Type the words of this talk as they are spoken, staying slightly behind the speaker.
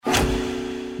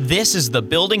This is the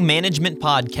Building Management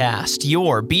Podcast,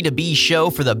 your B2B show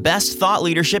for the best thought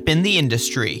leadership in the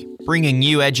industry, bringing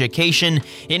you education,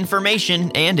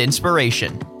 information, and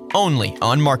inspiration, only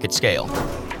on MarketScale.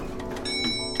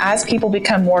 As people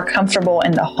become more comfortable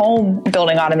in the home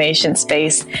building automation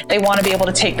space, they want to be able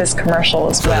to take this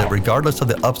commercial as well. So that regardless of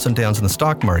the ups and downs in the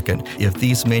stock market, if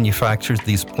these manufacturers,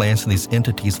 these plants, and these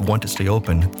entities want to stay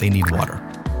open, they need water.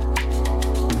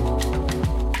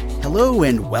 Hello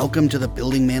and welcome to the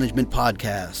Building Management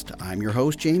Podcast. I'm your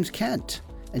host, James Kent.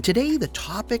 And today the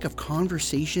topic of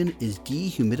conversation is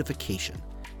dehumidification.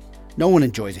 No one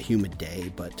enjoys a humid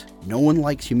day, but no one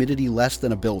likes humidity less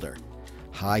than a builder.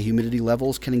 High humidity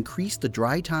levels can increase the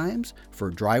dry times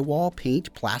for drywall,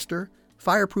 paint, plaster,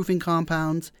 fireproofing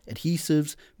compounds,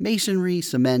 adhesives, masonry,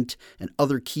 cement, and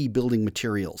other key building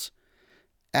materials.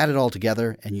 Add it all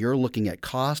together and you're looking at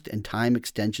cost and time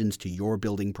extensions to your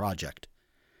building project.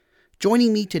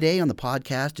 Joining me today on the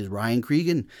podcast is Ryan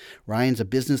Cregan. Ryan's a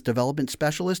business development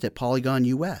specialist at Polygon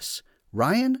US.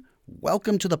 Ryan,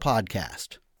 welcome to the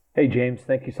podcast. Hey, James.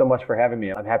 Thank you so much for having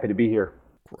me. I'm happy to be here.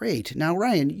 Great. Now,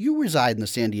 Ryan, you reside in the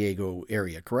San Diego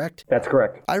area, correct? That's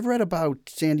correct. I've read about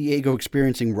San Diego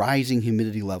experiencing rising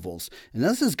humidity levels, and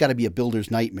this has got to be a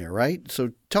builder's nightmare, right?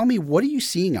 So tell me, what are you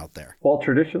seeing out there? Well,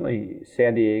 traditionally,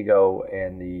 San Diego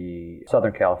and the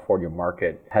Southern California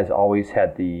market has always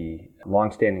had the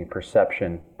longstanding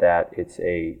perception that it's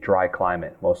a dry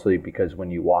climate, mostly because when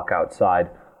you walk outside,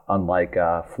 unlike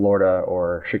Florida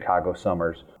or Chicago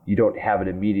summers, you don't have an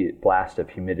immediate blast of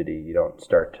humidity. You don't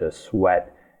start to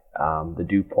sweat. The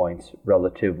dew point's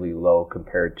relatively low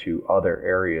compared to other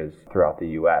areas throughout the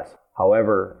U.S.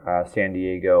 However, San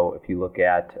Diego, if you look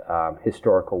at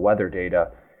historical weather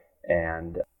data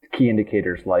and key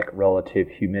indicators like relative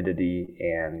humidity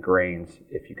and grains,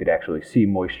 if you could actually see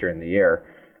moisture in the air,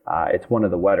 it's one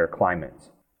of the wetter climates.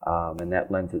 And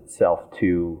that lends itself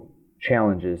to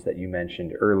challenges that you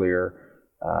mentioned earlier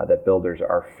that builders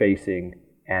are facing.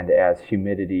 And as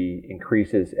humidity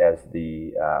increases, as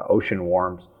the ocean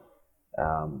warms,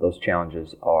 those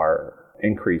challenges are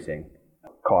increasing,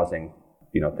 causing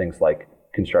things like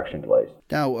construction delays.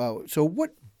 Now, so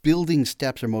what building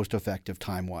steps are most effective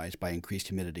time-wise by increased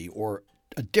humidity? Or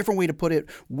a different way to put it,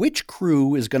 which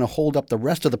crew is going to hold up the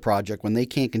rest of the project when they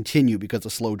can't continue because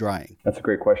of slow drying? That's a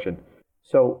great question.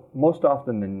 So most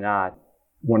often than not,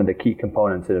 one of the key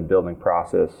components in a building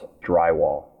process,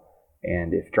 drywall.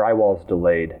 And if drywall is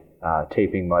delayed,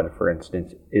 taping mud, for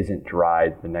instance, isn't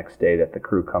dried the next day that the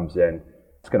crew comes in,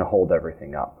 it's going to hold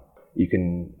everything up. You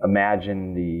can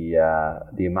imagine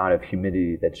the amount of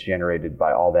humidity that's generated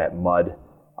by all that mud,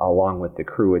 along with the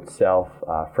crew itself,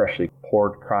 freshly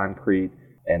poured concrete,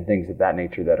 and things of that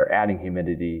nature that are adding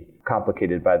humidity,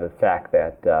 complicated by the fact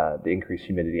that the increased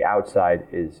humidity outside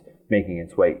is making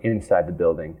its way inside the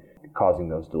building, causing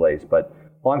those delays. But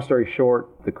long story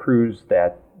short, the crews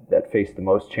that face the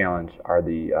most challenge are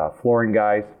the flooring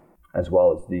guys as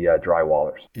well as the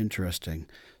drywallers. Interesting.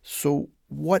 So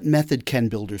what method can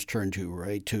builders turn to,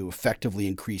 right, to effectively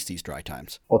increase these dry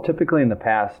times? Well, typically in the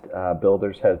past,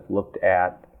 builders have looked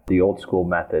at the old school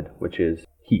method, which is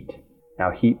heat.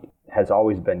 Now, heat has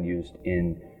always been used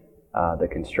in the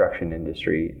construction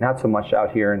industry, not so much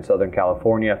out here in Southern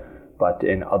California, but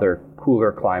in other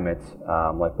cooler climates,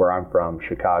 like where I'm from,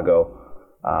 Chicago,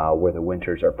 where the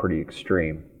winters are pretty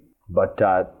extreme. But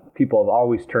people have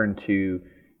always turned to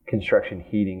construction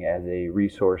heating as a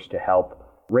resource to help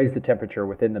raise the temperature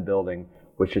within the building,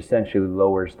 which essentially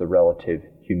lowers the relative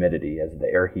humidity. As the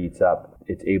air heats up,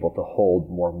 it's able to hold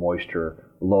more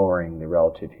moisture, lowering the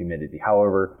relative humidity.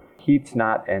 However, heat's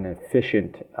not an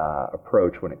efficient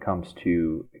approach when it comes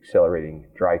to accelerating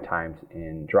dry times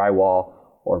in drywall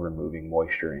or removing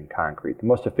moisture in concrete. The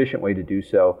most efficient way to do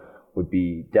so would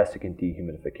be desiccant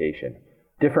dehumidification.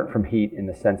 Different from heat in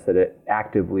the sense that it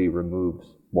actively removes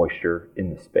moisture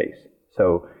in the space.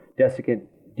 So desiccant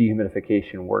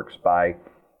dehumidification works by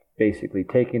basically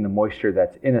taking the moisture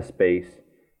that's in a space,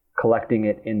 collecting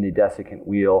it in the desiccant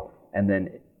wheel, and then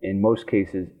in most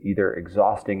cases either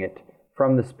exhausting it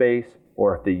from the space,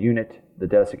 or if the unit, the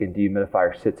desiccant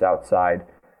dehumidifier, sits outside,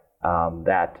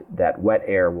 that wet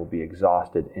air will be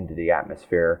exhausted into the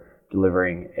atmosphere,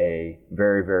 delivering a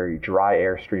very, very dry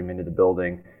airstream into the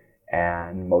building,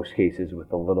 and in most cases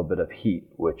with a little bit of heat,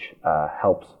 which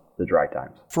helps the dry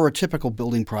times. For a typical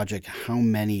building project, how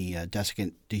many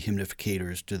desiccant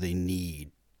dehumidificators do they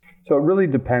need? So it really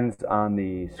depends on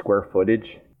the square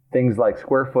footage. Things like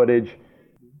square footage,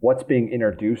 what's being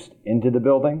introduced into the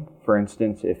building. For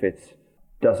instance, if it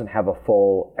doesn't have a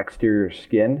full exterior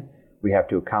skin, we have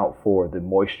to account for the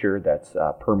moisture that's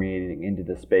permeating into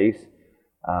the space.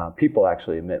 People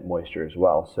actually emit moisture as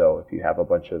well. So if you have a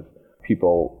bunch of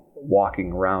people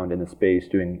walking around in the space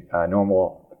doing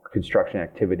normal construction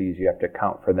activities, you have to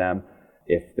account for them.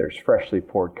 If there's freshly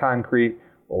poured concrete,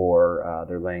 or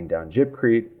they're laying down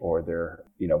gypcrete, or they're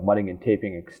mudding and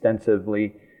taping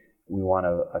extensively, we want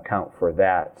to account for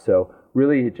that. So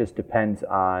really, it just depends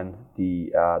on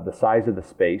the size of the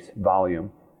space,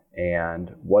 volume,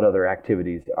 and what other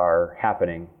activities are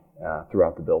happening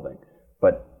throughout the building.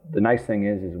 But the nice thing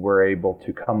is we're able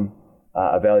to come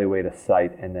evaluate a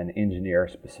site and then engineer a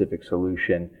specific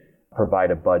solution,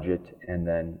 provide a budget, and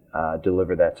then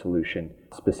deliver that solution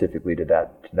specifically to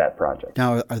that project.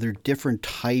 Now, are there different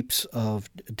types of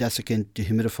desiccant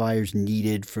dehumidifiers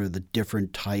needed for the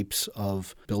different types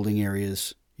of building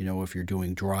areas? If you're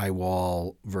doing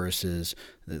drywall versus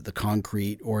the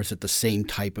concrete, or is it the same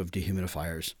type of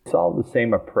dehumidifiers? It's all the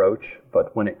same approach,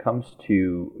 but when it comes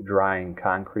to drying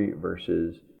concrete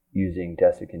versus using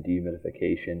desiccant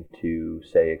dehumidification to,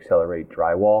 say, accelerate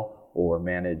drywall or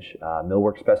manage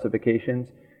millwork specifications,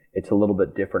 it's a little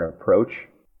bit different approach.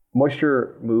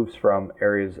 Moisture moves from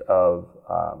areas of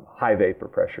high vapor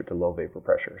pressure to low vapor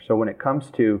pressure. So when it comes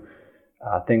to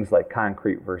things like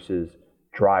concrete versus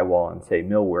drywall and, say,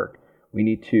 millwork, we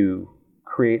need to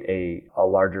create a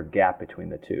larger gap between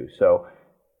the two. So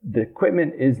the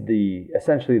equipment is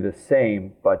essentially the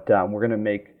same, but we're going to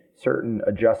make certain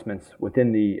adjustments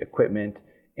within the equipment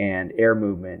and air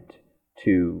movement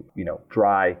to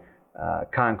dry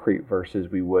concrete versus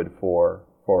we would for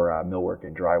millwork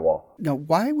and drywall. Now,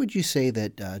 why would you say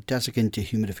that desiccant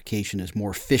dehumidification is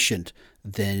more efficient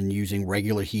than using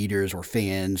regular heaters or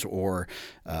fans or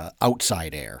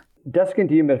outside air? Desiccant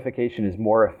dehumidification is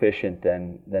more efficient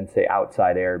than say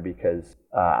outside air because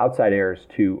outside air is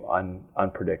too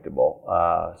unpredictable.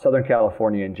 Southern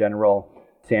California in general,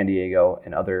 San Diego,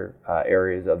 and other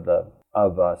areas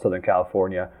of Southern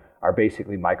California are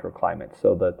basically microclimates.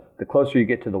 So the closer you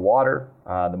get to the water,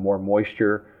 the more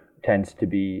moisture tends to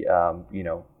be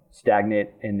stagnant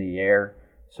in the air.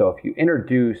 So if you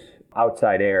introduce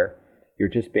outside air, you're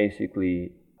just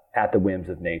basically at the whims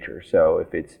of nature. So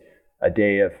if it's a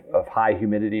day of high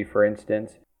humidity, for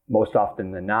instance, most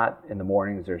often than not, in the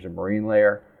mornings there's a marine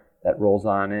layer that rolls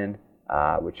on in,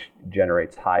 which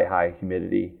generates high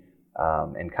humidity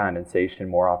and condensation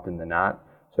more often than not.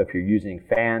 So if you're using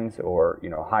fans or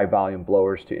high volume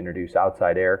blowers to introduce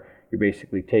outside air, you're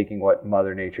basically taking what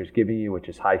Mother Nature's giving you, which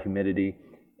is high humidity,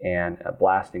 and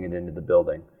blasting it into the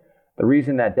building. The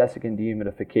reason that desiccant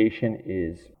dehumidification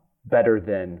is better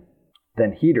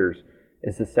than heaters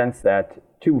is the sense that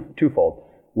twofold.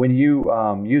 When you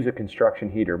use a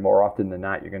construction heater, more often than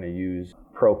not, you're going to use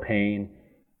propane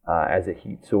as a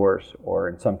heat source,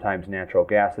 or sometimes natural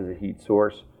gas as a heat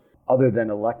source. Other than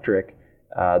electric,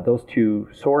 those two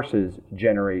sources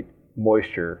generate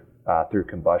moisture through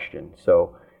combustion.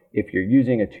 So if you're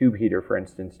using a tube heater, for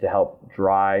instance, to help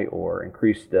dry or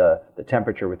increase the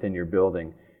temperature within your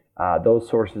building, those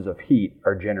sources of heat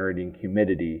are generating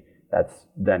humidity that's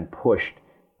then pushed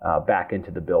back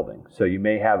into the building. So you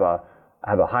may have a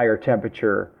higher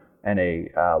temperature and a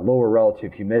lower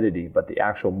relative humidity, but the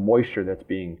actual moisture that's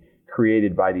being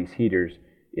created by these heaters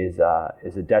is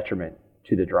a detriment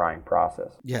to the drying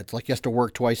process. Yeah, it's like you have to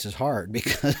work twice as hard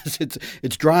because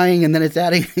it's drying and then it's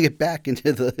adding it back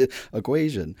into the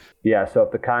equation. Yeah, so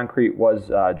if the concrete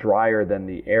was drier than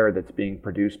the air that's being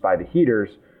produced by the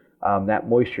heaters, that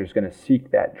moisture is going to seek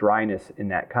that dryness in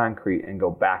that concrete and go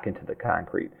back into the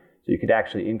concrete. So you could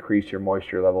actually increase your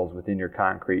moisture levels within your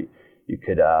concrete. You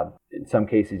could, in some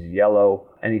cases, yellow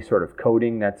any sort of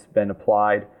coating that's been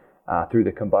applied through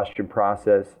the combustion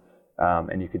process,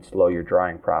 and you could slow your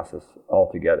drying process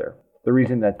altogether. The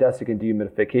reason that desiccant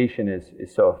dehumidification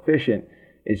is so efficient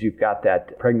is you've got that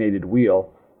impregnated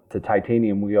wheel. It's a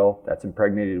titanium wheel that's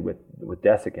impregnated with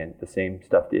desiccant, the same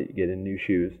stuff that you get in new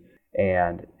shoes,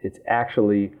 and it's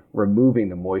actually removing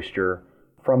the moisture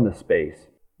from the space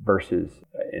versus,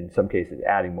 in some cases,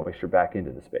 adding moisture back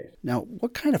into the space. Now,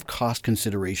 what kind of cost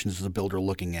considerations is the builder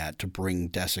looking at to bring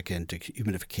desiccant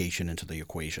dehumidification into the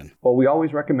equation? Well, we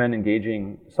always recommend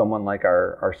engaging someone like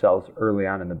ourselves early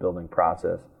on in the building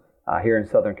process. Here in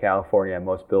Southern California,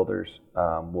 most builders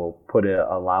will put an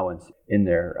allowance in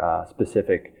their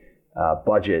specific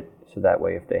budget, so that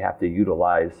way if they have to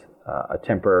utilize a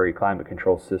temporary climate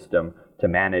control system to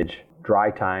manage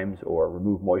dry times or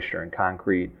remove moisture in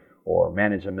concrete or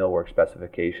manage a millwork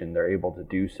specification, they're able to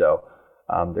do so.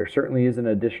 There certainly is an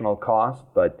additional cost,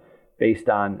 but based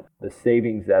on the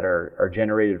savings that are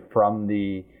generated from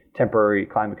the temporary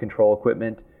climate control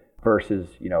equipment versus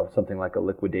something like a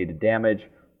liquidated damage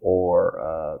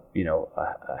or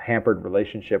a hampered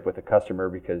relationship with a customer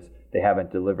because they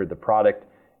haven't delivered the product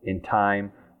in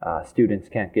time. Students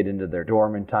can't get into their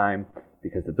dorm in time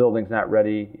because the building's not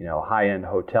ready. A high-end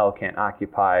hotel can't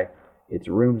occupy its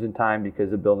rooms in time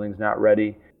because the building's not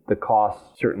ready. The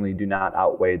costs certainly do not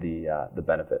outweigh the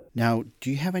benefit. Now, do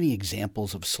you have any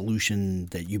examples of solution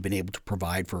that you've been able to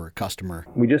provide for a customer?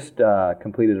 We just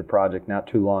completed a project not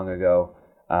too long ago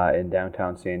in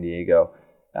downtown San Diego.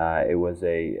 It was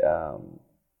a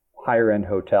higher-end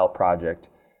hotel project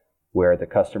where the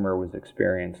customer was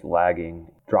experiencing lagging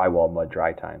drywall mud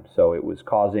dry time. So it was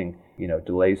causing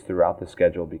delays throughout the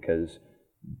schedule because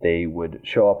they would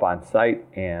show up on site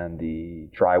and the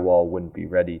drywall wouldn't be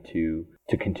ready to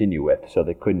continue with. So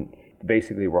they couldn't,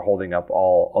 basically were holding up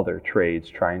all other trades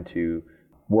trying to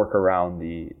work around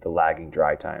the lagging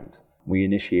dry times. We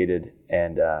initiated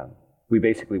and we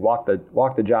basically walked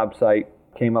the job site,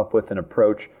 came up with an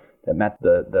approach that met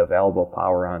the available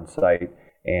power on site,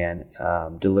 and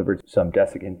delivered some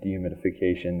desiccant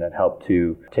dehumidification that helped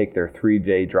to take their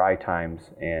 3-day dry times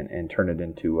and turn it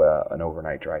into an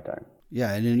overnight dry time.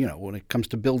 Yeah, and then, when it comes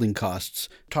to building costs,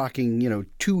 talking,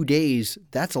 2 days,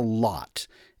 that's a lot.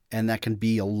 And that can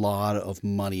be a lot of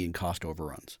money in cost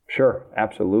overruns. Sure,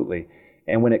 absolutely.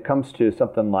 And when it comes to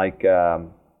something like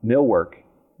millwork,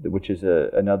 which is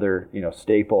another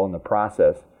staple in the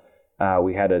process,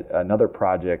 we had another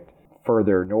project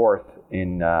further north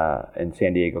in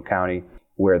San Diego County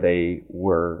where they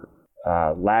were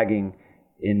lagging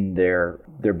in their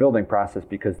building process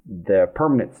because the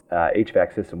permanent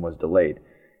HVAC system was delayed,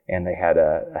 and they had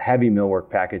a heavy millwork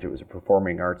package. It was a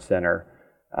performing arts center,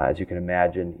 as you can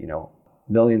imagine,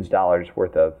 millions of dollars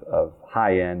worth of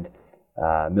high-end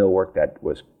millwork that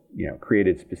was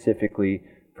created specifically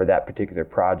for that particular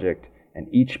project, and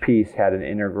each piece had an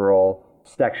integral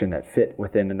section that fit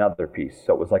within another piece,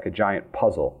 so it was like a giant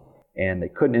puzzle. And they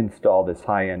couldn't install this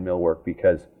high-end millwork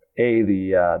because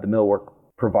the millwork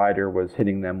provider was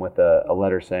hitting them with a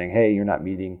letter saying, hey, you're not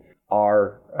meeting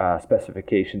our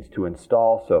specifications to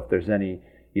install, so if there's any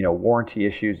warranty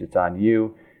issues, it's on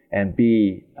you. And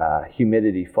B,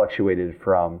 humidity fluctuated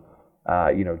from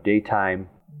daytime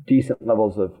decent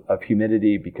levels of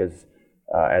humidity because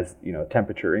as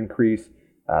temperature increased,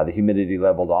 the humidity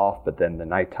leveled off, but then the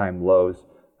nighttime lows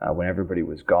when everybody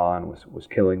was gone was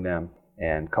killing them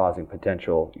and causing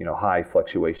potential high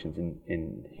fluctuations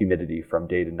in humidity from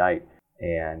day to night.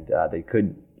 And they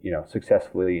couldn't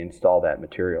successfully install that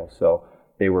material. So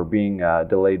they were being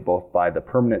delayed both by the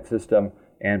permanent system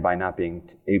and by not being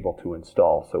able to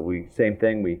install. So we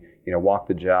walked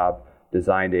the job,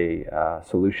 designed a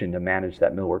solution to manage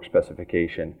that millwork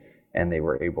specification, and they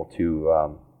were able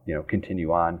to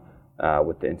continue on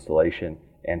with the installation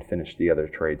and finish the other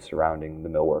trades surrounding the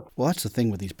millwork. Well, that's the thing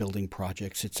with these building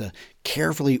projects. It's a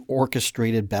carefully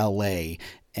orchestrated ballet,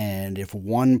 and if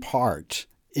one part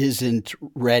isn't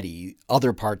ready,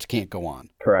 other parts can't go on.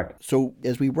 Correct. So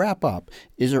as we wrap up,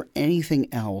 is there anything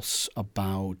else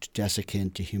about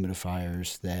desiccant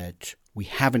dehumidifiers that we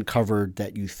haven't covered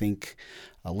that you think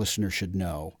a listener should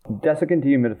know? Desiccant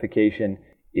dehumidification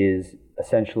is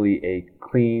essentially a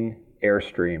clean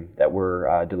airstream that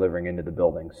we're delivering into the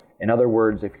buildings. In other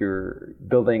words, if you're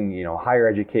building, higher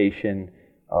education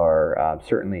or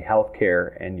certainly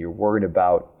healthcare, and you're worried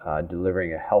about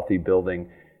delivering a healthy building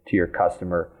to your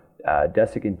customer,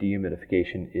 desiccant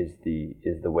dehumidification is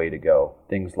the way to go.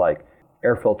 Things like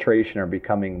air filtration are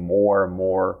becoming more and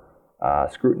more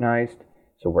scrutinized,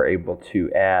 so we're able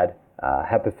to add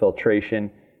HEPA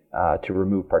filtration to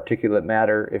remove particulate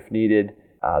matter if needed.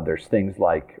 There's things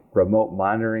like remote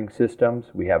monitoring systems.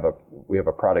 We have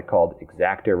a product called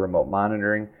Exacta Remote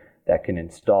Monitoring that can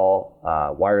install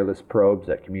wireless probes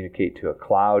that communicate to a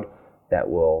cloud that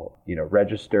will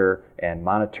register and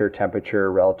monitor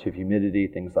temperature, relative humidity,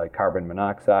 things like carbon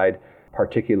monoxide,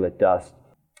 particulate dust,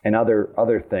 and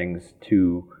other things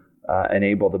to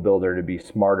enable the builder to be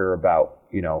smarter about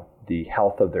the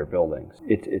health of their buildings.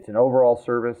 It's an overall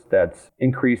service that's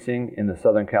increasing in the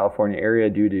Southern California area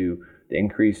due to the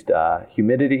increased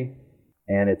humidity,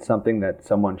 and it's something that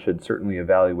someone should certainly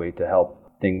evaluate to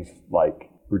help things like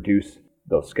reduce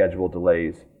those schedule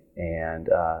delays and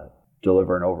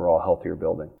deliver an overall healthier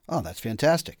building. Oh, that's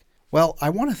fantastic. Well, I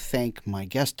want to thank my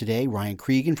guest today, Ryan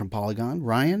Cregan from Polygon.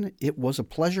 Ryan, it was a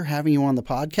pleasure having you on the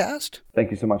podcast. Thank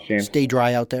you so much, James. Stay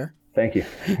dry out there. Thank you.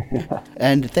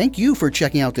 And thank you for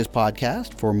checking out this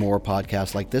podcast. For more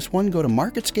podcasts like this one, go to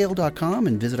marketscale.com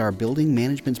and visit our building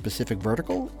management specific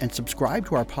vertical and subscribe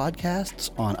to our podcasts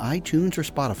on iTunes or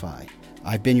Spotify.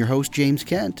 I've been your host, James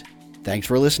Kent. Thanks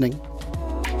for listening.